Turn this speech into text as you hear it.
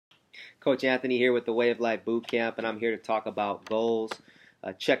Coach Anthony here with the Way of Life Boot Camp, and I'm here to talk about goals.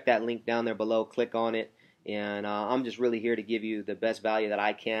 Check that link down there below, click on it, and I'm just really here to give you the best value that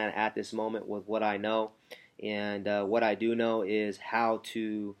I can at this moment with what I know. And what I do know is how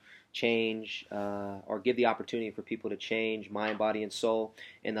to change or give the opportunity for people to change mind, body, and soul.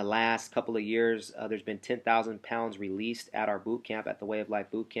 In the last couple of years, there's been 10,000 pounds released at our boot camp, at the Way of Life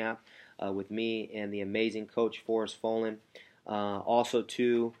Boot Camp, with me and the amazing coach Forrest Folan. Also,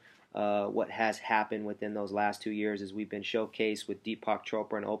 too, what has happened within those last 2 years is we've been showcased with Deepak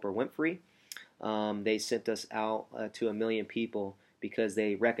Chopra and Oprah Winfrey. They sent us out to 1 million people because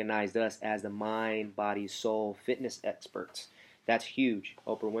they recognized us as the mind, body, soul fitness experts. That's huge,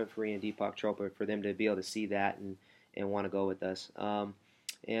 Oprah Winfrey and Deepak Chopra, for them to be able to see that and want to go with us.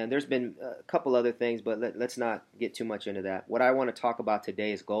 And there's been a couple other things, but let's not get too much into that. What I want to talk about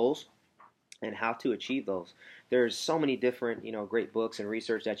today is goals and how to achieve those. There's so many different, great books and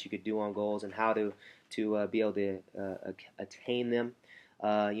research that you could do on goals and how to be able to attain them.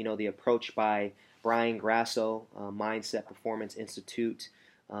 The approach by Brian Grasso, Mindset Performance Institute.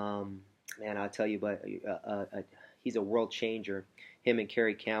 I'll tell you, but he's a world changer. Him and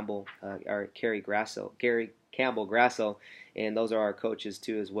Gary Campbell Grasso, and those are our coaches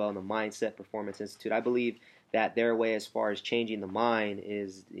too as well in the Mindset Performance Institute. I believe that their way as far as changing the mind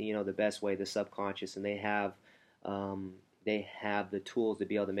is the best way, the subconscious, and they have the tools to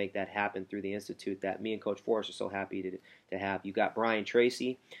be able to make that happen through the institute that me and Coach Forrest are so happy to have. You got Brian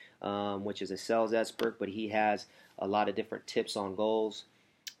Tracy, which is a sales expert, but he has a lot of different tips on goals.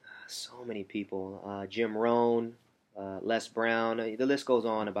 So many people, Jim Rohn, Les Brown, the list goes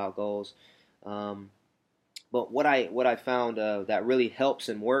on about goals. But what I found that really helps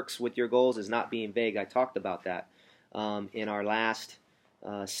and works with your goals is not being vague. I talked about that in our last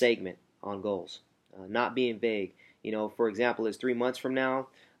segment on goals. Not being vague. For example, it's 3 months from now.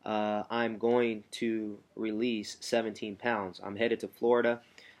 I'm going to release 17 pounds. I'm headed to Florida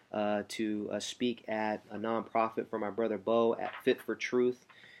to speak at a nonprofit for my brother Bo at Fit for Truth.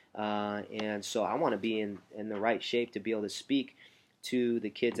 And so I want to be in the right shape to be able to speak to the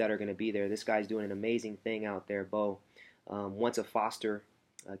kids that are going to be there. This guy's doing an amazing thing out there, Bo. Once a foster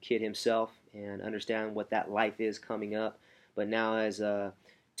kid himself and understand what that life is coming up, but now has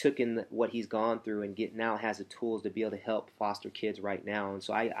took in what he's gone through and now has the tools to be able to help foster kids right now. And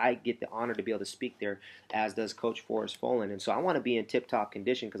so I get the honor to be able to speak there, as does Coach Forrest Folan. And so I want to be in tip-top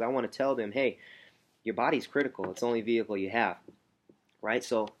condition because I want to tell them, hey, your body's critical. It's the only vehicle you have, right?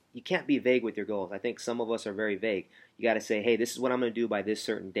 So you can't be vague with your goals. I think some of us are very vague. You got to say, hey, this is what I'm going to do by this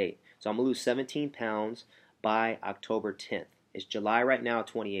certain date. So I'm going to lose 17 pounds by October 10th. It's July right now,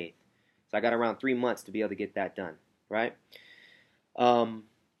 28th. So I got around 3 months to be able to get that done, right?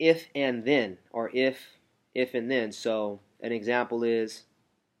 If and then, or if and then. So an example is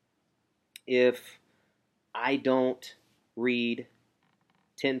if I don't read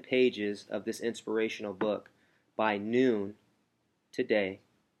 10 pages of this inspirational book by noon today,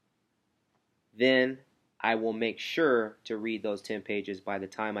 then I will make sure to read those 10 pages by the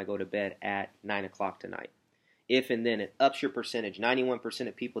time I go to bed at 9 o'clock tonight. If and then, it ups your percentage. 91%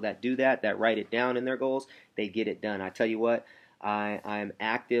 of people that do that write it down in their goals, they get it done. I tell you what, I'm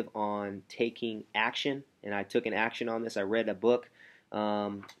active on taking action, and I took an action on this. I read a book,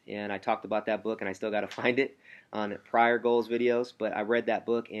 and I talked about that book, and I still got to find it on prior goals videos, but I read that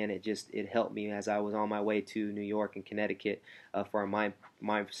book, and it helped me as I was on my way to New York and Connecticut for our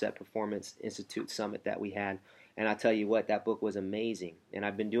Mindset Performance Institute summit that we had. And I'll tell you what, that book was amazing, and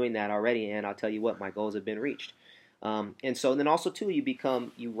I've been doing that already, and I'll tell you what, my goals have been reached. And so then also too,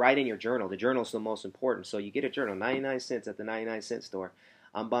 you write in your journal. The journal is the most important. So you get a journal, 99 cents at the 99-cent store.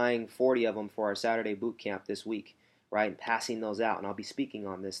 I'm buying 40 of them for our Saturday boot camp this week, right? And passing those out, and I'll be speaking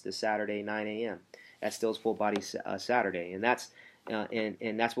on this Saturday, 9 a.m. at Stills Full Body Saturday, and that's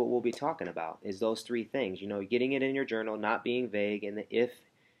what we'll be talking about, is those three things. Getting it in your journal, not being vague, and the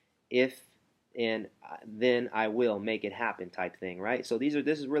if and then I will make it happen type thing, right? So this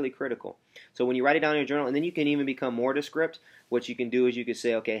is really critical. So when you write it down in your journal, and then you can even become more descriptive. What you can do is you can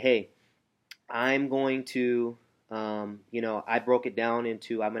say, okay, hey, I'm going to, I broke it down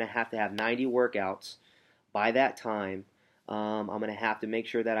into, I'm going to have 90 workouts by that time. I'm going to have to make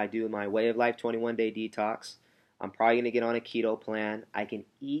sure that I do my Way of Life 21-day detox. I'm probably going to get on a keto plan. I can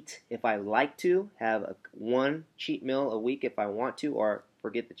eat if I like to, have one cheat meal a week if I want to, or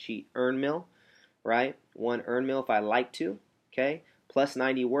forget the cheat, earn meal, right? One earn meal if I like to, okay? Plus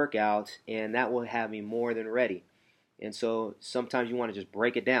 90 workouts, and that will have me more than ready. And so sometimes you want to just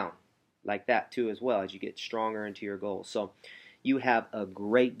break it down like that too as well as you get stronger into your goals. So you have a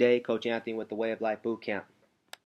great day. Coach Anthony with the Way of Life Boot Camp.